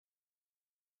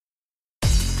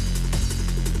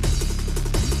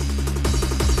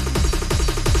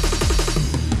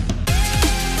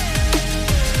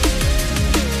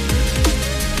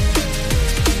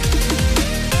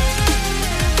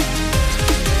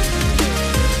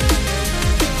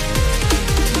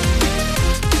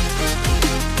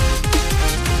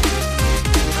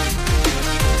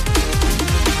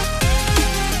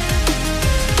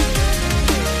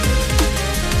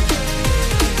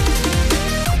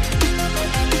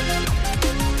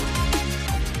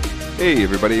Hey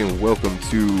everybody, and welcome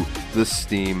to the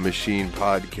Steam Machine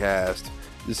Podcast.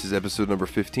 This is episode number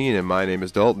 15, and my name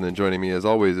is Dalton, and joining me as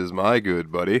always is my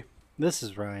good buddy. This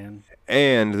is Ryan.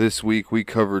 And this week we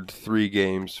covered 3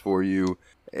 games for you,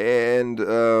 and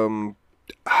I'm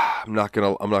not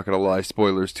gonna lie,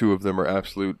 spoilers. 2 of them are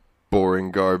absolute boring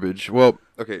garbage. Well,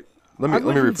 okay, let me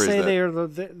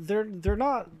rephrase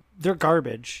that. They're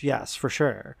garbage. Yes, for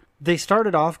sure. They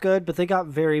started off good, but they got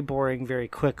very boring very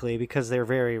quickly because they're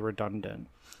very redundant.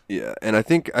 Yeah, and I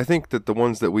think that the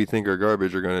ones that we think are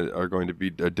garbage are going to be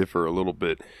differ a little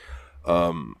bit.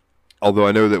 Although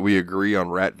I know that we agree on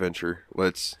Rat Venture.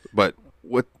 Let's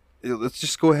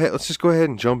just go ahead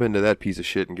and jump into that piece of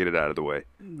shit and get it out of the way.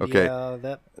 Okay.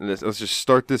 Yeah, Let's just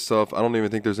start this off. I don't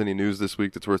even think there's any news this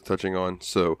week that's worth touching on.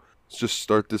 So let's just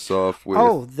start this off with.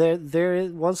 Oh, there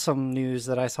was some news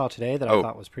that I saw today that I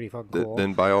thought was pretty fucking cool.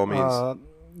 Then by all means.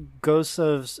 Ghosts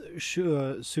of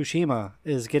Tsushima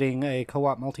is getting a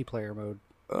co-op multiplayer mode.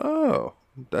 Oh,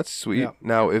 that's sweet. Yeah.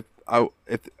 Now, if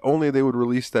only they would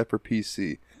release that for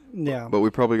PC. Yeah. But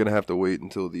we're probably gonna have to wait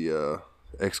until the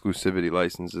exclusivity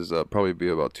license is up. Probably be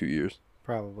about 2 years.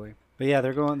 Probably. But yeah,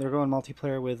 they're going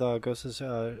multiplayer with Ghosts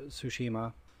of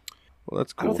Tsushima. Well,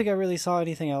 that's cool. I don't think I really saw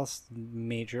anything else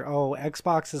major. Oh,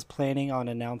 Xbox is planning on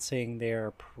announcing their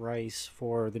price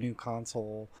for the new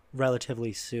console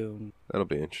relatively soon. That'll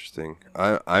be interesting.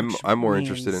 I'm more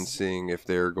interested in seeing if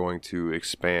they're going to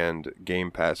expand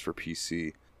Game Pass for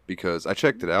PC, because I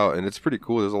checked it out and it's pretty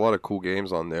cool. There's a lot of cool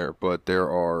games on there, but there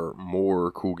are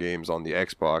more cool games on the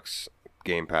Xbox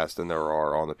Game Pass than there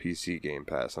are on the PC Game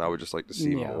Pass, and I would just like to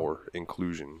see more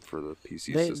inclusion for the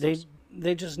PC systems.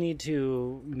 They just need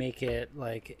to make it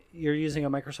like you're using a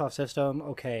Microsoft system.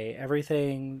 Okay,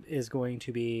 everything is going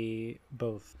to be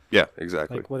both. Yeah,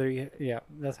 exactly. Like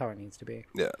that's how it needs to be.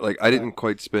 Yeah, like I didn't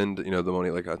quite spend the money.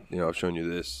 Like I've shown you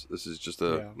this. This is just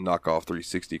a knockoff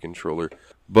 360 controller.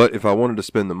 But if I wanted to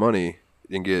spend the money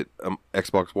and get an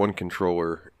Xbox One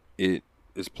controller, it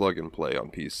is plug and play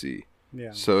on PC.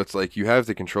 Yeah. So it's like you have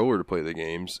the controller to play the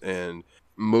games, and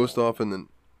most often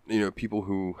people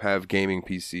who have gaming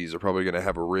PCs are probably going to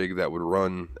have a rig that would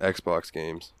run Xbox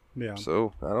games. Yeah.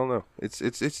 So I don't know. It's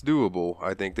doable.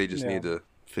 I think they just need to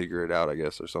figure it out, I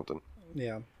guess, or something.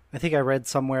 Yeah. I think I read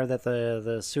somewhere that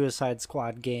the Suicide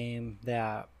Squad game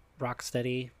that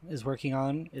Rocksteady is working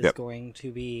on is going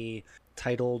to be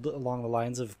titled along the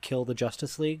lines of Kill the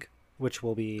Justice League, which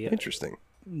will be interesting.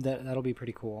 That'll be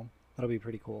pretty cool.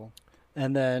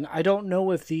 And then I don't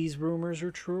know if these rumors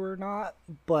are true or not,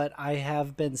 but I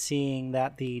have been seeing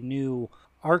that the new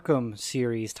Arkham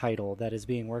series title that is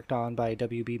being worked on by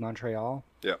WB Montreal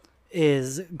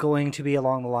is going to be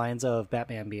along the lines of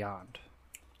Batman Beyond.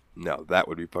 Now, that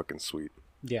would be fucking sweet.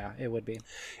 Yeah, it would be.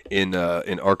 In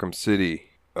Arkham City,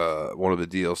 one of the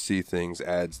DLC things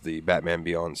adds the Batman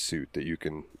Beyond suit that you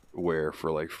can wear for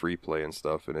like free play and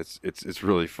stuff, and it's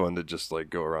really fun to just like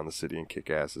go around the city and kick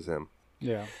ass as him.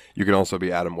 Yeah. You can also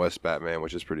be Adam West Batman,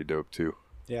 which is pretty dope too.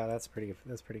 Yeah, that's pretty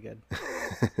good.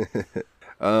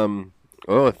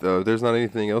 Well, if there's not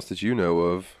anything else that you know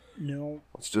of, no.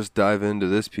 Let's just dive into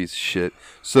this piece of shit.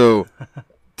 So,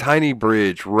 Tiny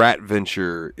Bridge Rat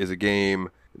Venture is a game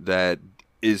that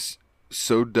is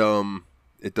so dumb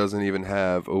it doesn't even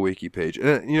have a wiki page.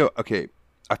 And okay,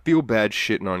 I feel bad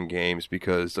shitting on games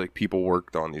because like people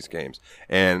worked on these games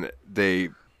and they,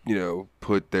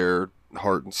 put their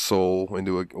heart and soul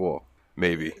into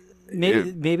maybe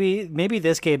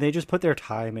this game they just put their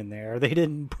time in there. They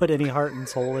didn't put any heart and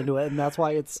soul into it, and that's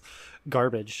why it's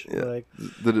garbage. Yeah. Like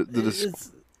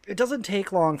it doesn't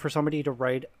take long for somebody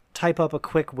to type up a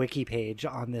quick wiki page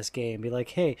on this game, be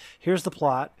like, hey, here's the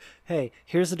plot, hey,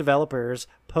 here's the developers,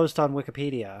 post on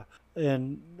Wikipedia.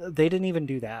 And they didn't even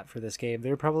do that for this game.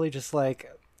 They're probably just like,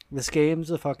 this game's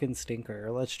a fucking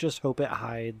stinker. Let's just hope it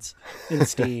hides in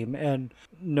Steam and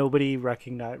nobody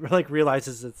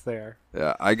realizes it's there.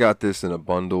 Yeah, I got this in a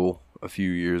bundle a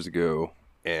few years ago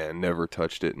and never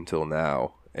touched it until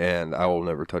now. And I will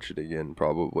never touch it again,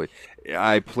 probably.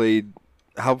 I played...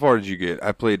 How far did you get?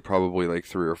 I played probably like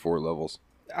 3 or 4 levels.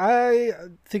 I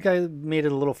think I made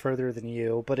it a little further than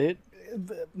you, but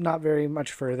not very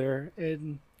much further.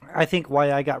 And I think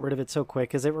why I got rid of it so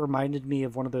quick is it reminded me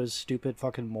of one of those stupid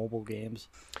fucking mobile games.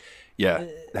 Yeah,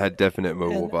 it had definite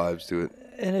mobile vibes to it.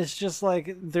 And it's just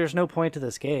like, there's no point to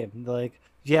this game. Like,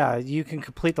 yeah, you can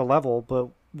complete the level, but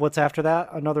what's after that?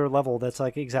 Another level that's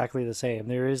like exactly the same.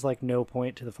 There is like no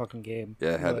point to the fucking game.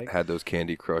 Yeah, it had those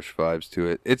Candy Crush vibes to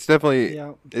it. It's definitely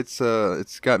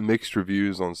it's got mixed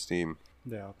reviews on Steam.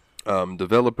 Yeah.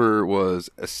 Developer was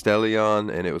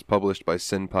Estelion, and it was published by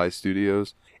Senpai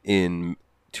Studios in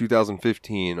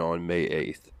 2015 on May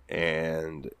 8th.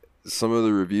 And Some of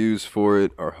the reviews for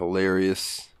it are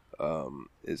hilarious.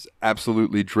 Is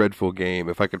absolutely dreadful game.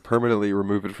 If I could permanently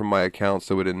remove it from my account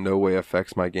so it in no way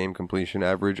affects my game completion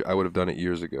average, I would have done it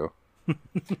years ago.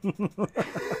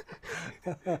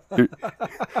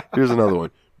 Here's another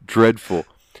one. Dreadful.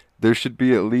 There should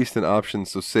be at least an option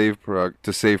to save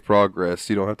progress.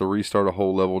 So you don't have to restart a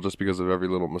whole level just because of every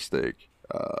little mistake.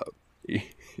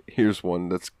 Here's one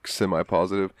that's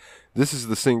semi-positive. This is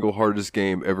the single hardest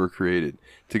game ever created.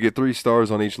 To get 3 stars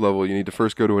on each level, you need to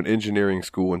first go to an engineering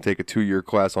school and take a 2-year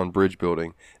class on bridge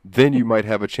building. Then you might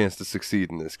have a chance to succeed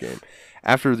in this game.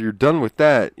 After you're done with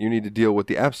that, you need to deal with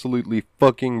the absolutely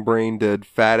fucking brain-dead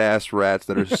fat-ass rats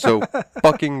that are so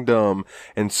fucking dumb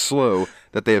and slow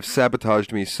that they have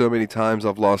sabotaged me so many times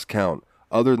I've lost count.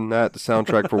 Other than that, the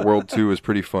soundtrack for World 2 is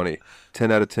pretty funny.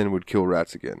 10 out of 10 would kill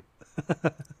rats again.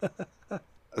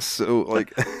 So,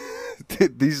 like,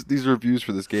 these reviews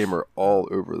for this game are all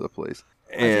over the place.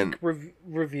 And I think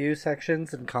review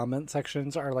sections and comment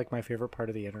sections are like my favorite part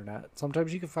of the internet.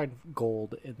 Sometimes you can find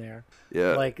gold in there.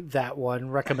 Yeah. Like that one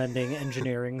recommending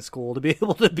engineering school to be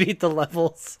able to beat the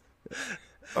levels.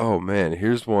 Oh, man.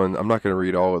 Here's one. I'm not going to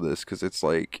read all of this because it's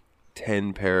like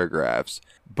 10 paragraphs.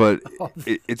 But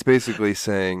it's basically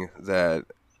saying that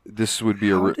this would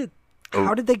be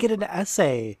How did they get an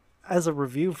essay as a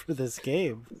review for this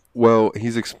game? Well,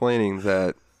 he's explaining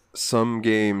that some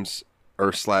games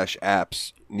or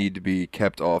 /apps need to be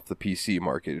kept off the PC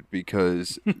market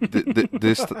because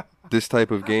this type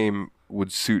of game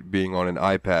would suit being on an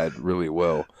iPad really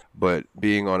well, but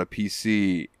being on a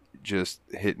PC just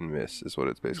hit and miss is what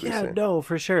it's basically saying. Yeah, no,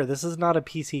 for sure. This is not a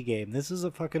PC game. This is a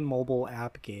fucking mobile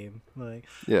app game. Like,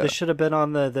 yeah. This should have been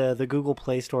on the Google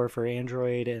Play Store for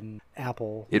Android and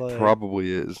Apple. It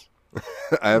probably is.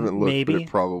 I haven't looked, maybe. But it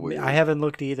probably is. I haven't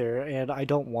looked either, and I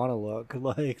don't want to look.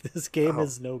 Like, this game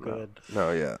is no good.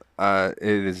 No, yeah.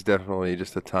 It is definitely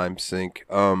just a time sink.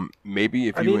 Maybe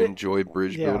if you enjoy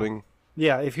bridge building.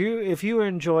 Yeah, if you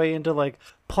enjoy into like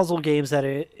puzzle games that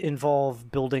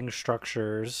involve building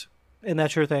structures and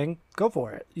that's your thing, go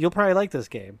for it. You'll probably like this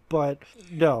game. But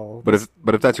no. But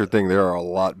if that's your thing, there are a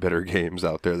lot better games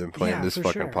out there than playing this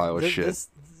fucking pile of shit.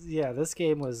 This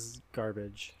game was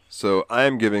garbage. So I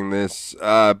am giving this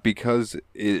because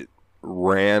it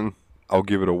ran. I'll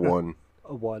give it a 1.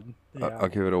 A 1. Yeah. I'll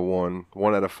give it a 1.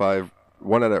 1 out of 5.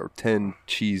 1 out of 10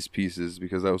 cheese pieces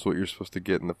because that was what you're supposed to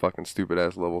get in the fucking stupid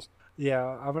ass levels.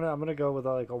 Yeah, I'm gonna go with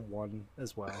like a 1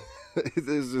 as well.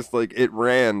 It's just like it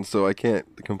ran, so I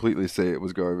can't completely say it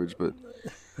was garbage, but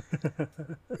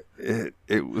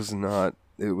it was not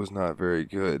very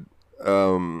good.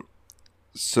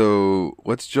 So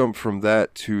let's jump from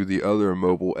that to the other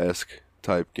mobile-esque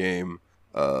type game,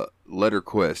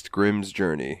 Letterquest: Grimm's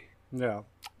Journey. Yeah.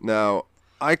 Now,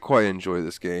 I quite enjoy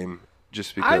this game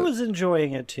just because I was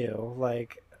enjoying it too.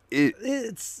 Like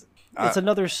it's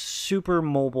another super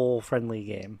mobile-friendly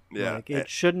game. Yeah. Like, it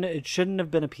shouldn't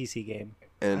have been a PC game.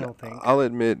 And I don't think. I'll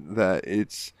admit that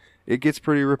it gets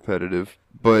pretty repetitive,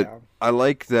 but yeah. I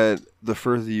like that the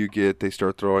further you get, they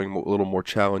start throwing a little more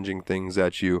challenging things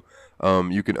at you.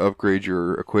 You can upgrade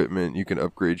your equipment. You can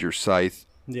upgrade your scythe.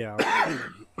 Yeah.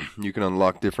 You can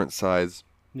unlock different scythes.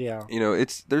 Yeah. You know,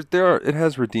 it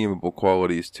has redeemable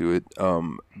qualities to it.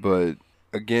 But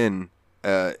again,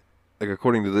 like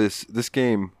according to this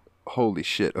game, holy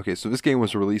shit. Okay, so this game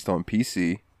was released on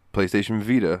PC, PlayStation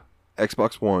Vita,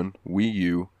 Xbox One, Wii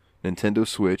U, Nintendo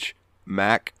Switch,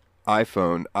 Mac,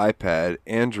 iPhone, iPad,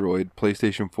 Android,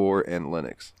 PlayStation 4, and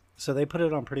Linux. So they put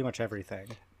it on pretty much everything.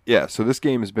 Yeah, so this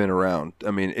game has been around.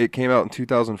 I mean, it came out in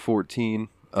 2014.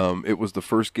 It was the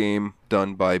first game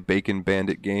done by Bacon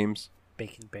Bandit Games.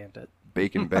 Bacon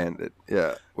Bandit,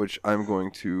 yeah, which I'm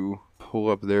going to pull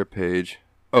up their page.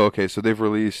 Oh, okay, so they've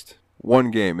released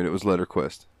one game, and it was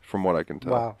Letterquest, from what I can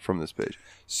tell from this page.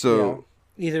 So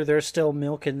yeah. Either they're still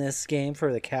milking this game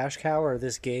for the cash cow, or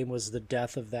this game was the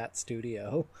death of that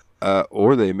studio.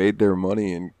 Or they made their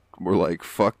money and were like,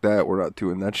 fuck that, we're not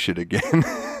doing that shit again.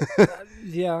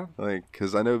 Yeah. Like,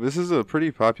 because I know this is a pretty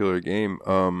popular game.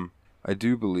 I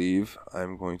do believe,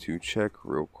 I'm going to check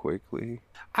real quickly.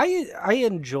 I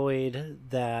enjoyed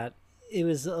that it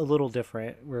was a little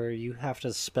different, where you have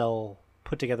to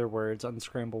put together words,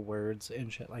 unscramble words,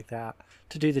 and shit like that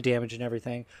to do the damage and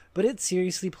everything. But it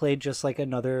seriously played just like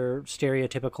another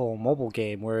stereotypical mobile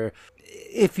game, where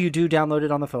if you do download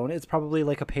it on the phone, it's probably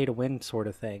like a pay-to-win sort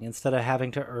of thing. Instead of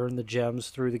having to earn the gems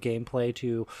through the gameplay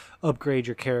to upgrade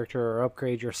your character or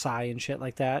upgrade your Psy and shit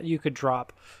like that, you could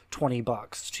drop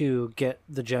 $20 to get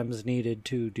the gems needed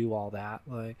to do all that.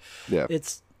 Like, yeah,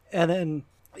 and then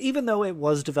even though it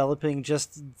was developing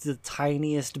just the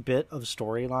tiniest bit of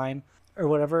storyline, or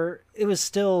whatever, it was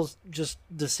still just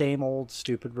the same old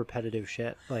stupid repetitive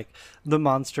shit. Like the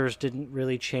monsters didn't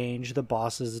really change, the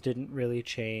bosses didn't really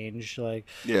change. Like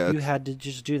you had to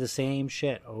just do the same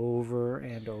shit over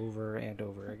and over and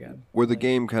over again. Where the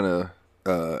game kind of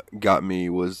got me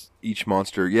was each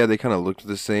monster, they kind of looked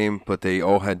the same, but they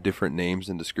all had different names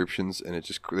and descriptions, and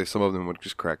some of them would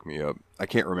just crack me up. I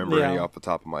can't remember any off the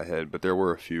top of my head, but there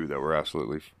were a few that were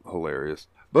absolutely hilarious.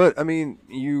 But I mean,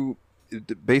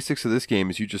 the basics of this game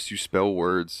is you spell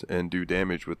words and do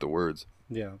damage with the words.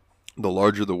 Yeah. The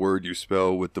larger the word you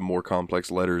spell with the more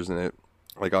complex letters in it.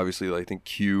 Like, obviously, I think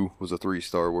Q was a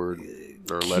 3-star word,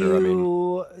 or letter, I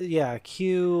mean. Yeah,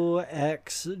 Q,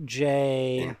 X,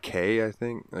 J. And K, I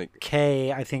think.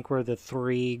 K, I think, were the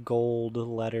 3 gold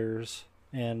letters.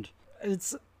 And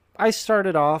I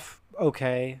started off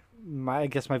okay. I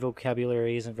guess my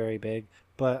vocabulary isn't very big.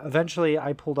 But eventually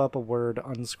I pulled up a word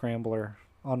unscrambler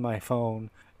on my phone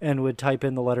and would type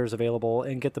in the letters available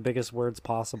and get the biggest words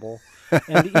possible.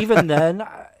 And even then,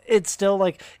 it's still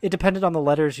like, it depended on the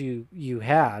letters you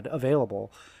had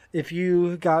available. If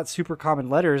you got super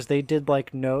common letters, they did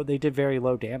very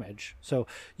low damage. So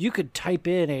you could type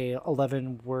in a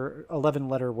 11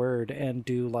 letter word and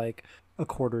do like a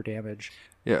quarter damage.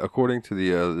 Yeah, according to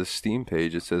the Steam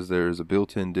page, it says there's a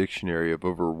built-in dictionary of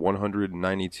over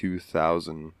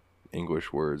 192,000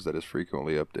 English words that is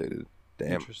frequently updated.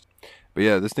 Damn. But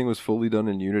yeah, this thing was fully done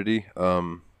in Unity.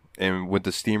 And with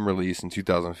the Steam release in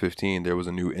 2015, there was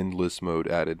a new endless mode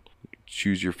added.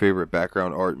 Choose your favorite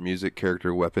background art, music,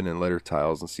 character, weapon, and letter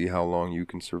tiles, and see how long you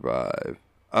can survive.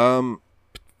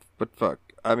 But fuck,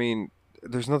 I mean,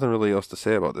 there's nothing really else to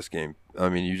say about this game. I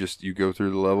mean, you go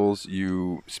through the levels,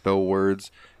 you spell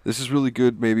words. This is really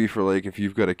good, maybe for like if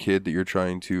you've got a kid that you're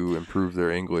trying to improve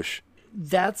their English.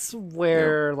 That's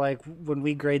where, like, when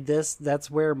we grade this,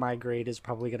 that's where my grade is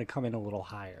probably going to come in a little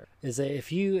higher. Is that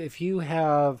if you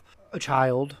have a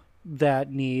child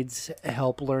that needs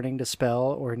help learning to spell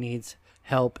or needs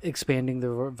help expanding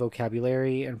their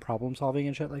vocabulary and problem solving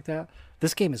and shit like that,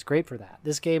 this game is great for that.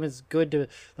 This game is good to,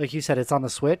 like you said, it's on the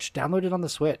Switch. Download it on the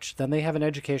Switch. Then they have an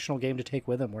educational game to take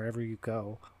with them wherever you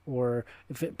go. Or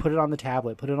put it on the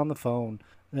tablet, put it on the phone.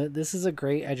 This is a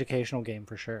great educational game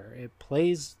for sure. It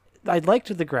plays... I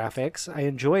liked the graphics. I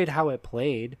enjoyed how it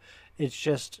played. It's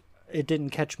just it didn't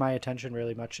catch my attention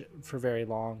really much for very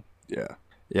long. Yeah.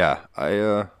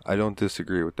 I don't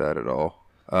disagree with that at all.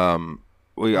 I'll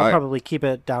probably keep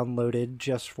it downloaded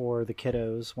just for the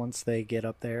kiddos once they get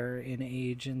up there in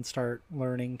age and start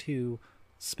learning to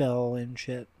spell and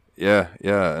shit. Yeah,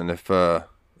 and if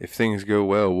things go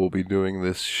well, we'll be doing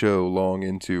this show long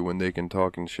into when they can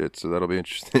talk and shit. So that'll be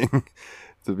interesting.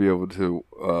 To be able to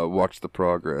watch the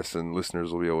progress, and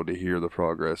listeners will be able to hear the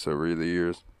progress over the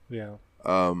years. Yeah.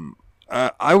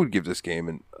 I would give this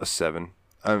game a 7.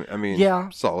 I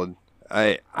mean, solid.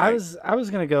 I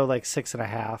was gonna go like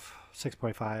 6.5,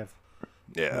 6.5.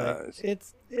 Yeah.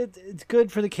 It's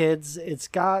good for the kids. It's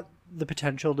got the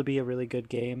potential to be a really good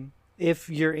game. If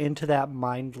you're into that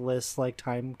mindless, like,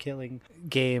 time-killing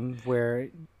game where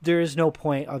there is no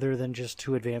point other than just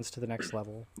to advance to the next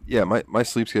level. Yeah, my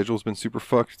sleep schedule's been super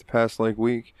fucked the past, like,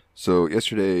 week. So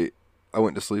yesterday, I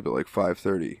went to sleep at, like,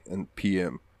 5:30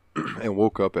 p.m. and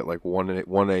woke up at, like, 1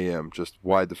 a.m. just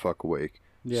wide the fuck awake.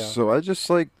 Yeah. So I just,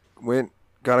 like,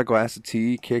 got a glass of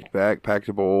tea, kicked back, packed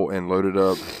a bowl, and loaded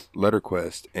up Letter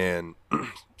Quest, and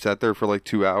sat there for, like,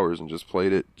 2 hours and just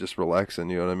played it, just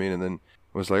relaxing, you know what I mean? And then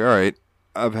was like, all right,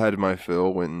 I've had my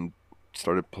fill, and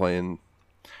started playing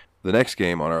the next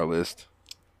game on our list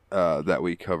that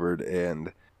we covered.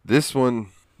 And this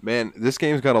one, man, this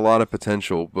game's got a lot of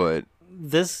potential, but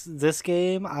this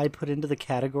game I put into the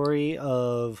category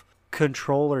of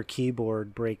controller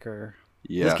keyboard breaker.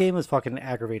 Yeah. This game was fucking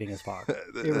aggravating as fuck.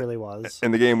 It really was.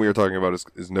 And the game we were talking about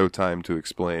is No Time to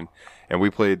Explain, and we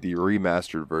played the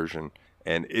remastered version,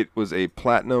 and it was a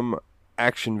platinum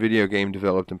action video game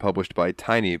developed and published by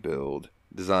tinyBuild,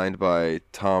 designed by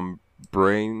Tom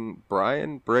Brain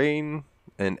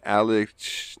and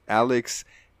Alex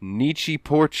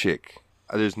Nichiporchik.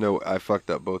 I fucked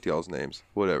up both y'all's names.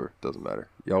 Whatever, doesn't matter.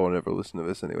 Y'all will never listen to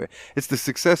this anyway. It's the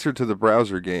successor to the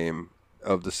browser game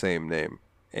of the same name,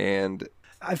 and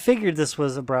I figured this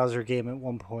was a browser game at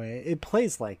one point. It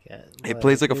plays like it. It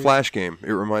plays like a Flash game.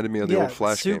 It reminded me of the old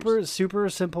Flash games. Super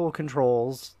simple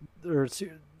controls,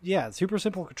 super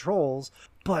simple controls,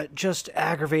 but just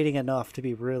aggravating enough to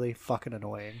be really fucking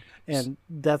annoying. And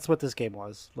that's what this game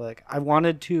was. Like, I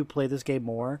wanted to play this game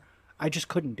more. I just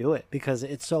couldn't do it because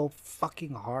it's so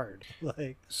fucking hard.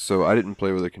 Like, so I didn't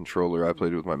play with a controller. I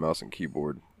played with my mouse and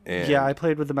keyboard. And yeah, I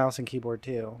played with the mouse and keyboard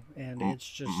too, and it's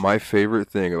just my favorite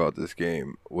thing about this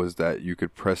game was that you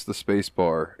could press the space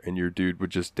bar and your dude would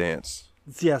just dance.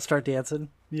 yeah, start dancing.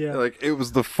 Yeah, Like, it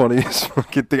was the funniest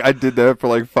fucking thing. I did that for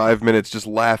like 5 minutes, just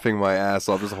laughing my ass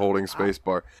off, just holding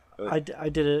spacebar. I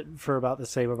did it for about the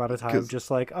same amount of time, just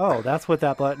like, oh, that's what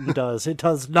that button does. It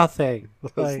does nothing.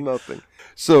 That's nothing.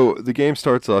 So the game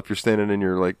starts off. You're standing in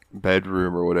your like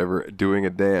bedroom or whatever, doing a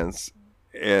dance,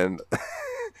 and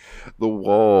the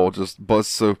wall just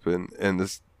busts open, and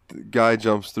this guy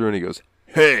jumps through, and he goes,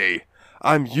 "Hey,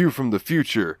 I'm you from the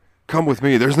future. Come with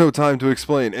me. There's no time to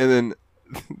explain." And then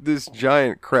this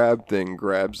giant crab thing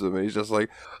grabs him, and he's just like,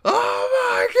 "Oh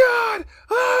my god!"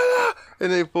 Ah!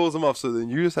 And then he pulls him off. So then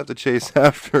you just have to chase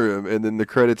after him, and then the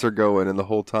credits are going, and the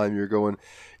whole time you're going,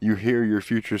 you hear your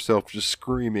future self just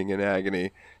screaming in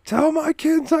agony, "Tell my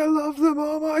kids I love them!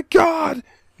 Oh my god!"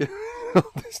 All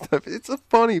this stuff. It's a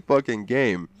funny fucking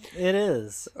game. It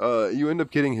is. You end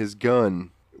up getting his gun,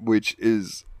 which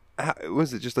is,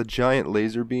 was it just a giant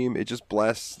laser beam? It just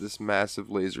blasts this massive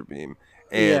laser beam,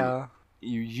 and Yeah.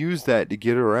 you use that to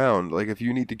get around. Like, if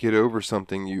you need to get over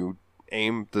something, you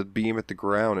aim the beam at the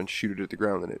ground and shoot it at the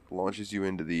ground, and it launches you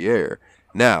into the air.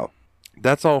 Now,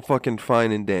 that's all fucking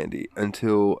fine and dandy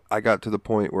until I got to the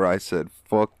point where I said,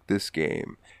 fuck this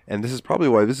game. And this is probably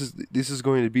why this is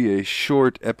going to be a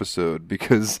short episode,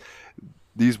 because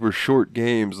these were short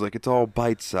games. Like, it's all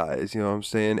bite size, you know what I'm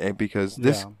saying? And because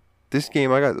this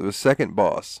game, I got the second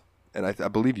boss, and I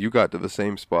believe you got to the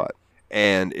same spot,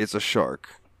 and it's a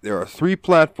shark. There are 3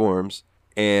 platforms,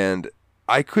 and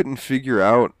I couldn't figure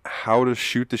out how to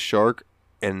shoot the shark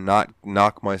and not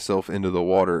knock myself into the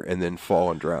water and then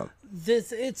fall and drown.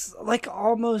 It's like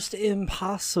almost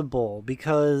impossible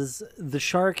because the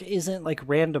shark isn't like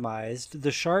randomized.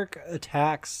 The shark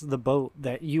attacks the boat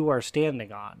that you are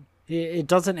standing on. It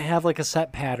doesn't have like a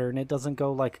set pattern. It doesn't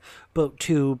go like boat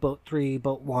 2, boat 3,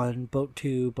 boat 1, boat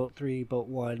 2, boat 3, boat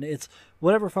 1. It's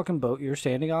whatever fucking boat you're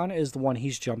standing on is the one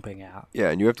he's jumping at. Yeah,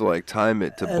 and you have to like time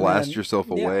it to And blast then- yourself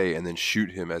yeah. away and then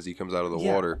shoot him as he comes out of the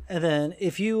water. And then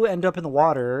if you end up in the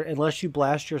water, unless you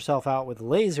blast yourself out with a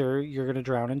laser, you're going to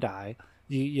drown and die.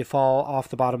 You fall off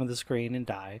the bottom of the screen and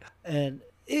die. And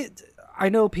I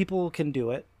know people can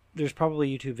do it. There's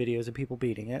probably YouTube videos of people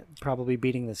beating it, probably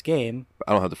beating this game.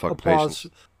 I don't have the fucking patience.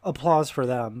 Applause for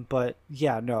them. But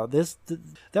yeah, no,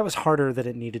 that was harder than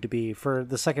it needed to be for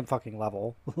the second fucking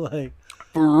level. Like,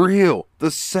 For real.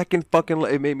 The second fucking...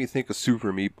 It made me think of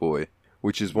Super Meat Boy,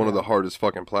 which is one of the hardest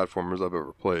fucking platformers I've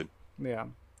ever played. yeah.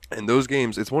 And those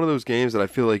games, it's one of those games that I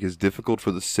feel like is difficult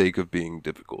for the sake of being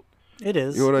difficult. It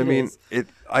is. You know what I it mean? is.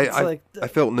 I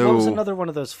felt no... What was another one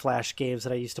of those Flash games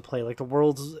that I used to play, like the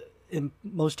world's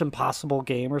most impossible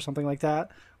game or something like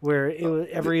that, where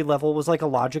every level was like a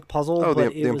logic puzzle. Oh,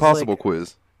 but the Impossible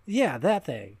Quiz. Yeah, that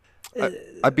thing.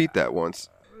 I beat that once.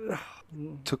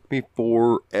 Took me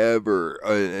forever.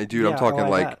 Dude, I'm Yeah, talking I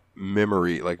like bet.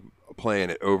 memory, like playing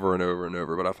it over and over and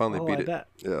over, but I finally beat I it. bet.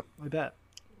 Yeah. I bet.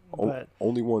 O- But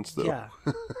only once, though. yeah,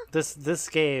 this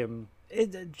game,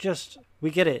 it just, we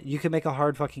get it. You can make a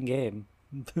hard fucking game.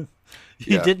 You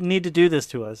Yeah. didn't need to do this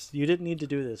to us. You didn't need to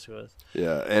do this to us.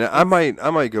 Yeah, and I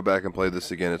might go back and play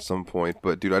this again at some point,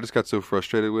 but dude, I just got so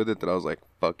frustrated with it that I was like,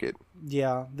 fuck it.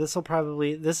 Yeah, this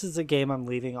is a game I'm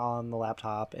leaving on the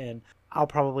laptop, and I'll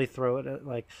probably throw it at,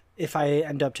 like, if I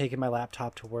end up taking my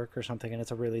laptop to work or something and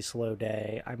it's a really slow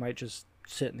day, I might just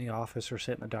sit in the office or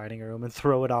sit in the dining room and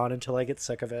throw it on until I get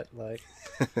sick of it. Like,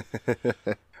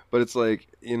 But it's like,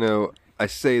 you know, I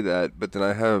say that, but then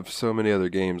I have so many other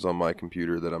games on my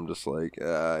computer that I'm just like,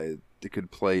 it could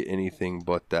play anything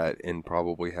but that and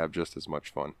probably have just as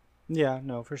much fun. yeah,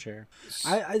 no, for sure.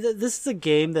 This is a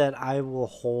game that I will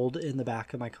hold in the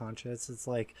back of my conscience. It's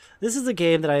like, this is a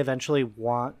game that I eventually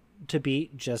want to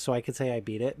beat just so I could say I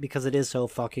beat it, because it is so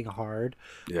fucking hard.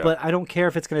 Yeah. But I don't care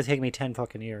if it's going to take me 10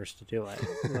 fucking years to do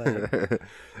it. Like,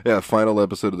 Yeah, final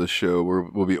episode of the show where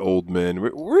we'll be old men.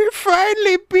 We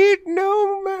finally beat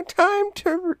No Time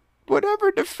to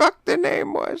whatever the fuck the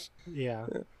name was. yeah.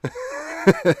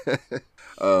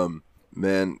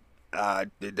 Man,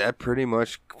 that pretty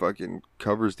much fucking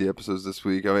covers the episodes this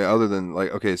week. I mean, other than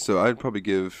like, okay, so I'd probably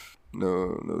give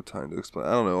no time to explain.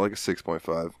 I don't know, like a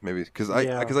 6.5 maybe, because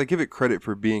I give it credit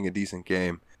for being a decent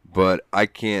game, but I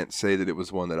can't say that it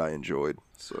was one that I enjoyed.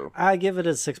 So I give it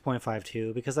a 6.5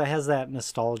 too, because it has that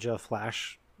nostalgia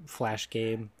flash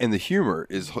game. and the humor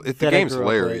is the that I game's grew up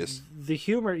with. hilarious. The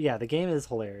humor, yeah, the game is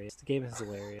hilarious.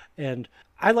 And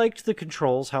I liked the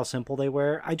controls, how simple they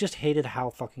were. I just hated how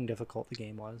fucking difficult the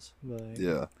game was. Like,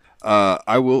 Yeah.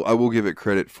 I will give it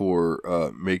credit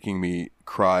for making me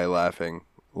cry laughing.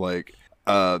 Like,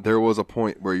 there was a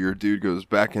point where your dude goes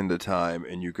back into time,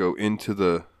 and you go into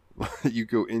the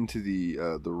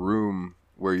the room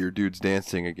where your dude's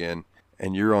dancing again,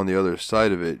 and you're on the other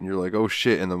side of it, and you're like, oh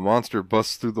shit, and the monster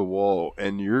busts through the wall,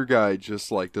 and your guy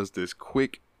just like does this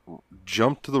quick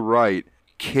jump to the right,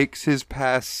 kicks his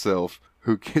past self,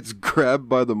 who gets grabbed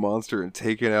by the monster and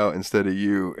taken out instead of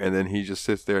you, and then he just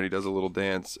sits there and he does a little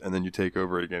dance, and then you take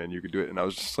over again and you can do it. And I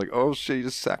was just like, oh shit, he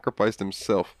just sacrificed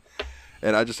himself.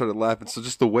 And I just started laughing. So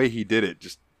just the way he did it,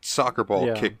 just soccer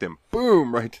ball kicked him,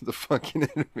 boom, right to the fucking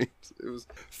enemy. It was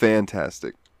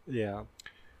fantastic. Yeah.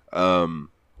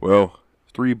 Well,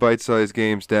 3 bite-sized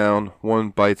games down, 1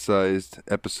 bite-sized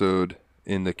episode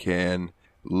in the can.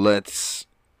 Let's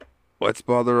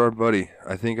bother our buddy.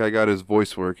 I think I got his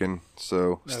voice working,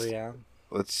 so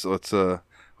let's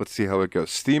see how it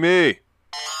goes. Steamy!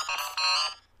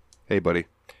 Hey, buddy.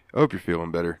 I hope you're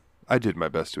feeling better. I did my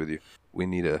best with you. We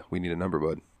need a number,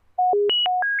 bud.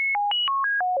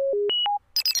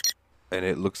 And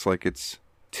it looks like it's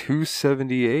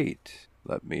 278.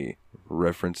 Let me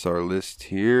reference our list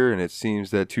here, and it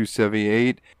seems that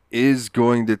 278 is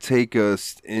going to take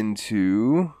us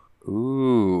into...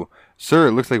 Ooh. Sir,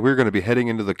 it looks like we're going to be heading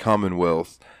into the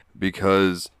Commonwealth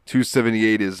because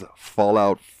 278 is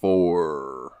Fallout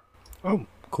 4. Oh,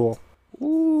 cool.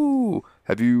 Ooh.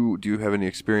 Do you have any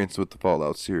experience with the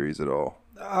Fallout series at all?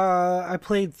 I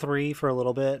played 3 for a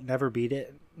little bit, never beat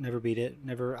it.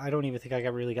 I don't even think I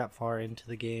really got far into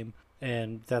the game.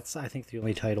 And that's, I think, the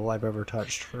only title I've ever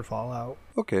touched for Fallout.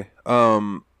 Okay.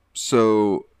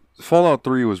 So Fallout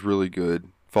 3 was really good.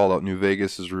 Fallout New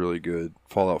Vegas is really good.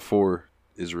 Fallout 4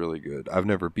 is really good. I've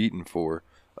never beaten 4.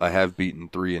 I have beaten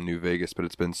 3 in New Vegas, but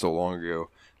it's been so long ago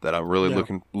that I'm really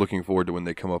looking forward to when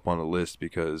they come up on the list,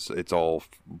 because it's all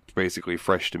basically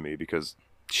fresh to me, because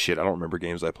shit, I don't remember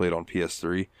games I played on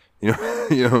PS3. You know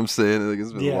what I'm saying? Like,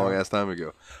 it's been a long ass time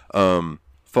ago.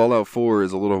 Fallout 4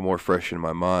 is a little more fresh in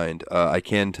my mind. I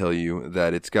can tell you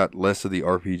that it's got less of the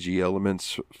RPG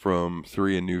elements from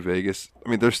 3 in New Vegas. I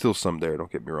mean, there's still some there,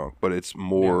 don't get me wrong, but it's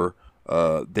more,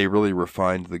 they really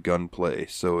refined the gunplay,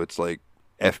 so it's like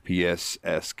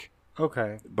FPS-esque.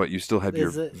 Okay. But you still have your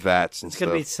VATS and stuff. It's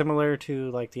going to be similar to,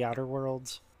 like, the Outer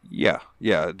Worlds? Yeah,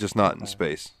 just not in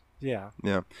space. Yeah.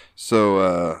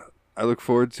 So, I look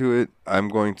forward to it. I'm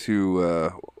going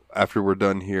to... after we're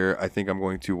done here, I think I'm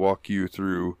going to walk you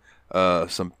through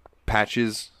some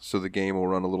patches so the game will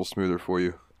run a little smoother for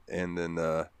you. And then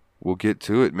we'll get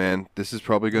to it, man. This is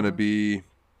probably going to be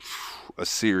a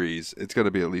series. It's going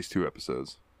to be at least 2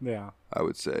 episodes. Yeah. I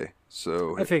would say.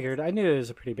 So I figured. I knew it was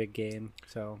a pretty big game.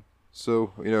 So,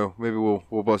 maybe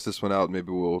we'll bust this one out.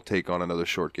 Maybe we'll take on another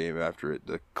short game after it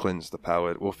to cleanse the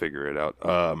palate. We'll figure it out.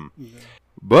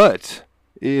 But...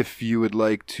 if you would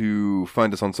like to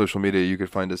find us on social media, you can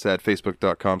find us at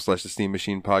facebook.com/The Steam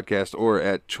Machine Podcast, or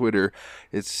at Twitter,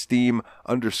 it's Steam_podcast.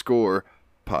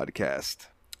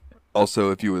 Also,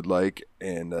 if you would like,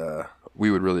 and we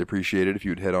would really appreciate it if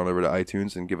you would head on over to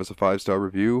iTunes and give us a 5-star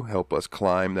review, help us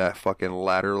climb that fucking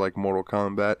ladder like Mortal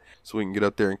Kombat, so we can get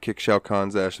up there and kick Shao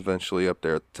Kahn's ass eventually up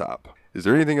there at the top. Is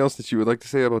there anything else that you would like to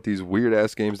say about these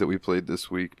weird-ass games that we played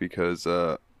this week? Because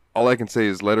all I can say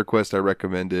is Letterquest, I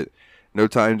recommend it. No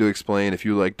Time to Explain. If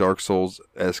you like Dark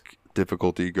Souls-esque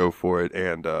difficulty, go for it.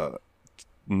 And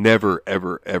never,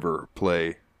 ever, ever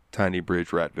play Tiny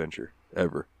Bridge Rat Venture.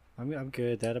 Ever. I'm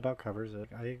good. That about covers it.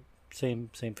 Same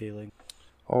feeling.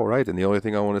 All right. And the only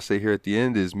thing I want to say here at the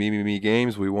end is Me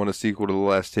Games. We want a sequel to The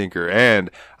Last Tinker. And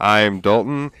I'm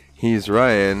Dalton. He's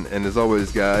Ryan. And as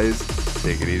always, guys,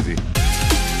 take it easy.